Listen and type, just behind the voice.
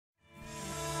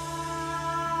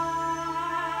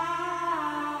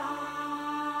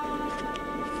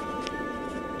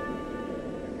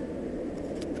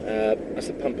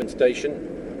That's the pumping station.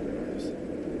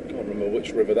 Can't remember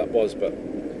which river that was, but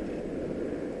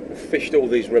I fished all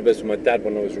these rivers with my dad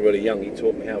when I was really young. He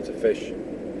taught me how to fish.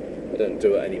 I don't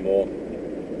do it anymore.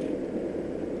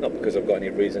 Not because I've got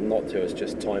any reason not to, it's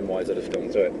just time-wise I just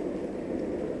don't do it.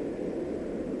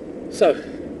 So,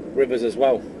 rivers as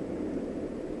well.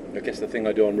 I guess the thing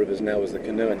I do on rivers now is the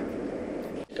canoeing.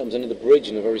 It comes under the bridge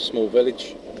in a very small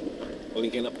village,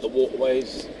 linking up the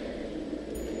waterways.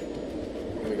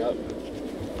 Here we go.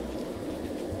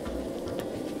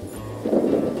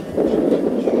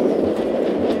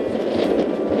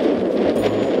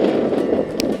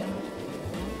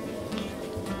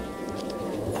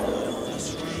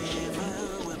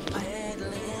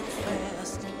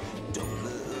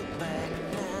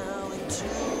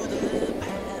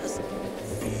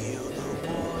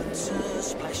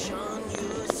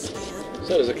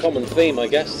 So there's a common theme, I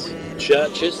guess.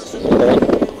 Churches,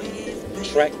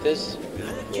 tractors,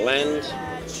 land,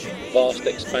 vast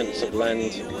expanse of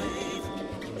land.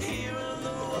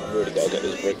 I've really got to get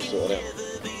this bridge sorted out.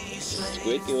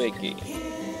 Squeaky wicky.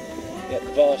 Yeah,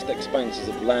 vast expanses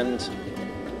of land,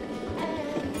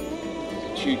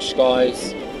 huge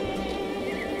skies.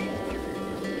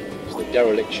 It's the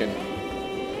dereliction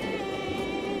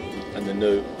and the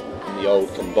new and the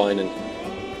old combining.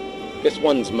 I guess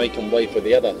one's making way for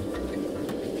the other.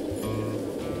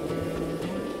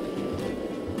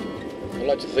 I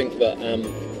like to think that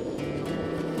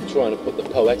trying to put the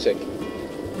poetic,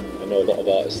 I know a lot of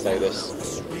artists say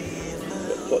this,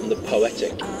 but putting the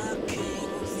poetic,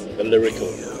 the lyrical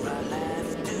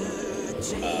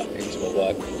into my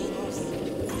work.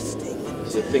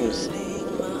 So things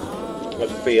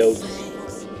like fields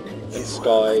and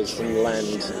skies and land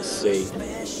and sea,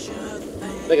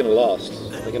 they're going to last.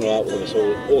 They're going to outlive us,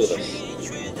 all of us.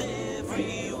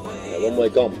 You know, when we're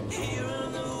gone,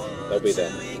 they'll be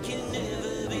there.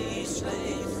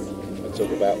 I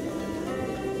talk about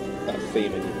that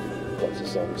theme in lots of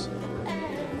songs.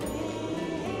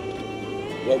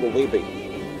 Where will we be?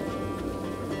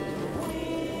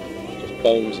 Just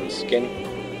bones and skin,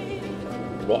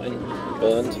 rotting,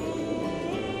 burned?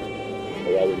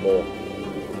 Or are we more?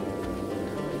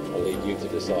 I'll leave you to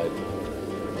decide.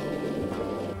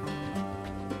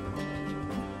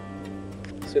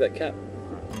 See that cat?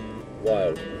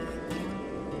 Wild.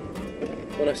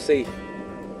 When I see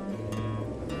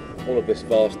all of this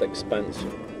vast expanse,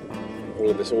 all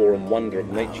of this awe and wonder of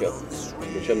nature,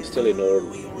 which I'm still in awe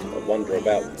and wonder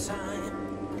about,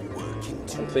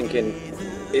 I'm thinking,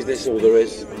 is this all there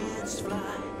is?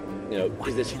 You know,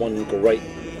 is this one great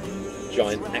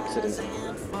giant accident?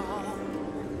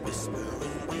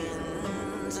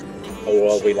 Or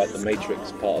are we like the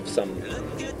Matrix, part of some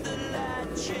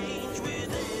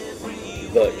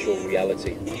virtual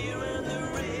reality? It'd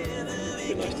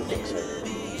be nice to think so.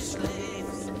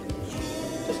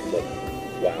 Just look,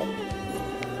 wow.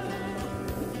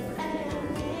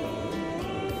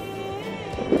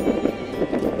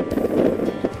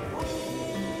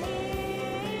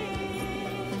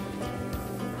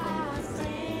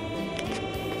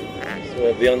 So we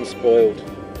have the unspoiled,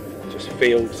 just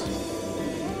fields,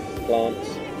 plants,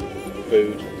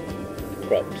 food,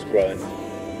 crops growing.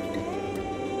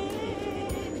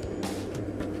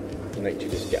 Nature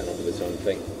just getting on with its own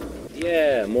thing.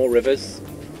 Yeah, more rivers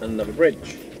and another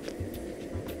bridge.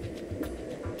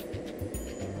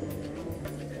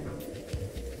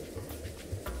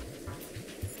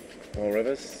 More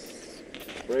rivers,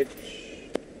 bridge,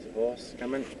 there's a horse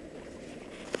coming.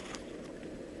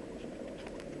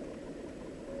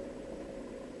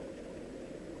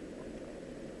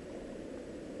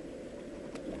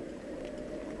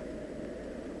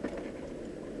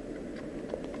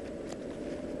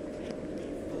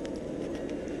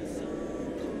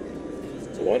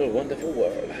 What a wonderful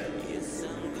world.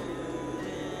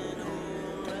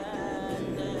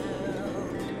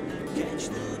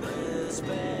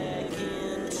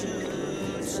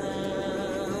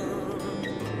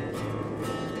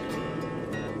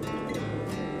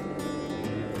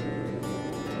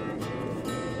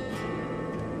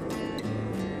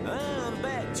 I'm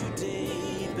back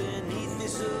today beneath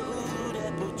this old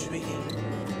apple tree,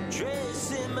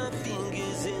 tracing my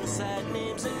fingers inside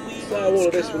names that we. So all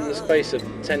of this within the space of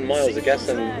 10 miles, I guess,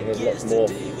 and there's lots more.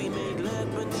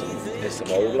 There's some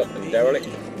old look and derelict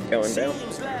going down.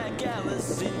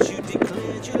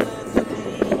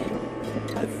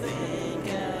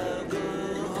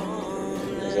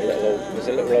 There's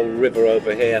a little old river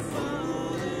over here.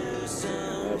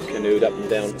 I've canoed up and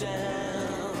down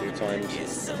a few times.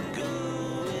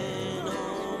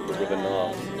 The River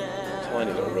Nar,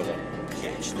 tiny little river.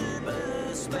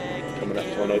 Coming up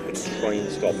to an open train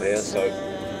stop here, so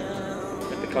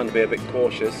kind of be a bit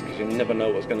cautious because you never know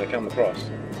what's going to come across.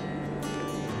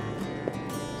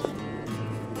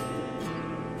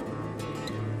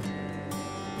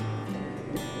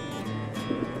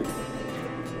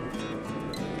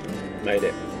 Made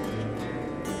it.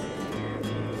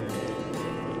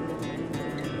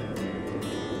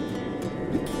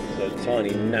 So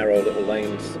tiny, narrow little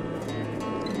lanes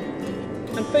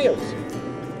and fields.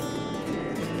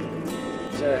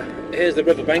 So here's the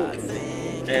riverbank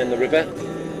and the river.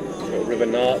 Got River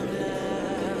Nart.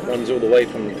 Runs all the way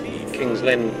from King's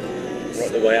Lynn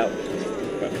right the way out,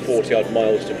 about 40 odd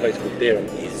miles to a place called Dereham.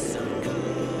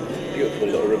 Beautiful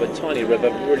little river, tiny river,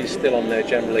 really still on there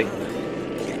generally.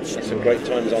 Had some great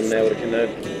times on there with a canoe.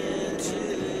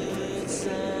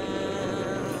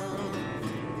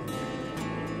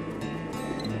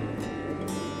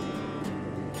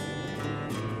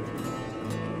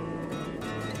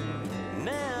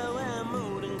 Now I'm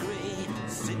old and grey,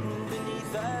 sitting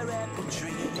beneath our apple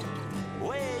tree,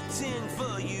 waiting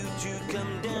for you to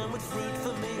come down with fruit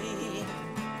for me.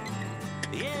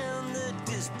 In the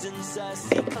distance I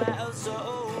see clouds so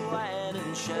white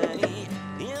and shiny,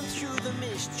 and through the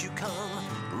mist you come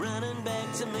running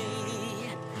back to me.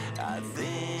 I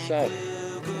think So,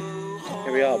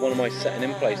 here we are, one of my setting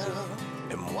in places.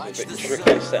 It's a bit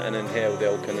tricky setting in here with the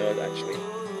old canoe actually.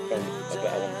 Found a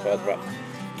better one further up.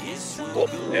 Oh,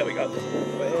 there we go.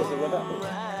 But here's the river.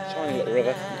 Tiny little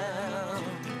river.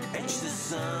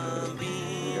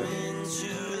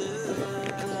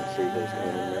 Seagulls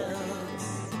coming in there.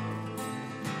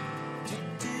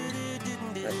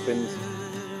 Aspens.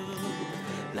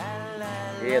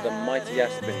 Hear the mighty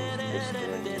aspens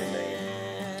whispering to me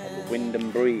on the wind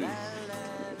and breeze.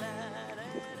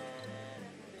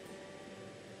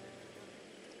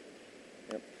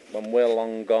 Yep, when we're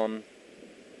long gone,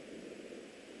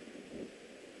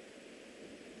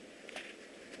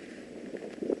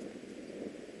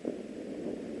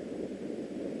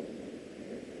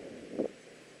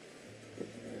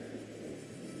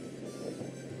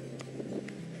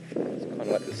 it's kind of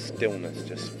like the stillness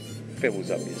just fills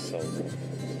up your soul.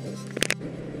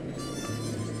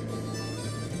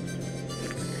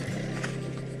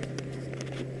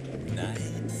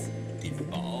 nights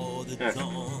before the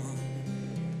dawn,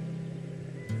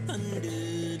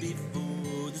 thunder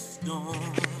before the storm.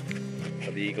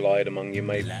 The eagle-eyed among you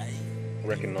may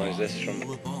recognise this from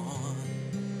one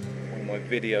of my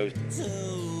videos,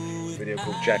 a video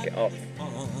called Jacket Off.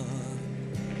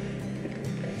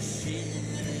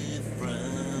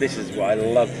 This is what I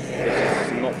love. This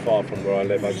is not far from where I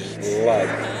live. I just love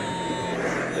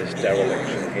this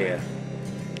dereliction here.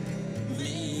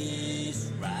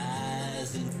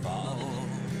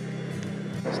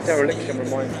 This dereliction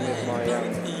reminds me of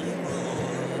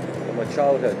my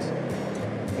childhood,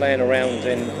 playing around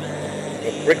in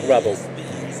brick rubble,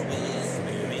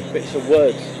 bits of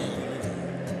woods,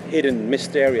 hidden,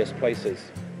 mysterious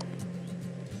places.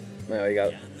 There we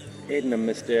go, hidden and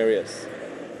mysterious.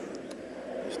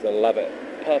 Used to love it.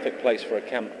 Perfect place for a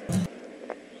camp.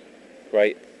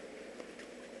 Great.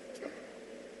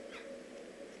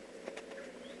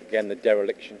 Again, the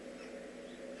dereliction.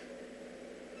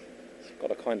 It's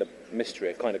got a kind of mystery,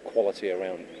 a kind of quality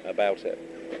about it.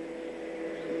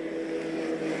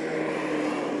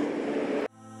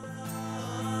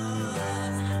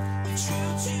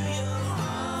 True to your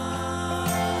heart,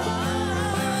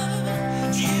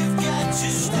 you've got to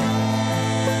stay.